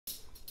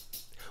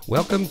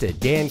Welcome to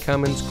Dan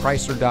Cummins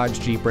Chrysler Dodge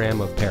Jeep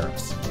Ram of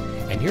Paris.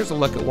 And here's a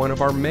look at one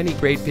of our many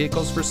great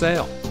vehicles for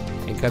sale.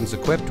 It comes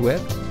equipped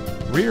with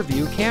rear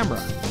view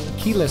camera,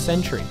 keyless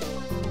entry,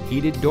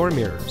 heated door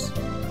mirrors,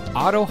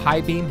 auto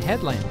high beam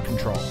headlamp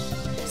control,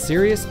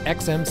 Sirius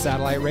XM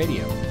satellite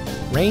radio,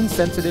 rain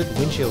sensitive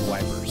windshield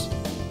wipers,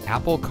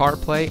 Apple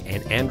CarPlay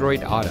and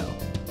Android Auto,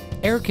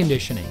 air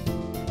conditioning,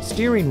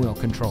 steering wheel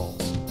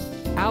controls,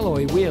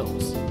 alloy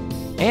wheels,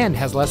 and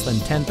has less than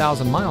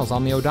 10,000 miles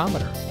on the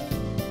odometer.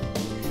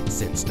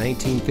 Since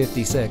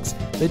 1956,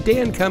 the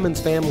Dan Cummins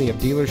family of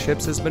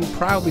dealerships has been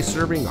proudly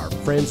serving our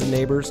friends and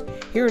neighbors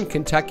here in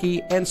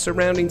Kentucky and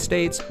surrounding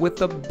states with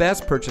the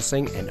best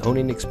purchasing and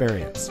owning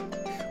experience.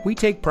 We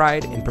take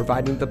pride in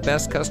providing the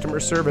best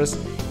customer service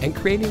and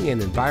creating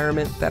an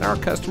environment that our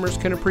customers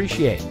can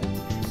appreciate.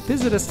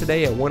 Visit us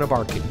today at one of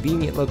our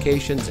convenient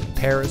locations in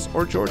Paris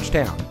or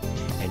Georgetown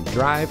and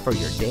drive for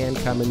your Dan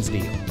Cummins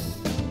deal.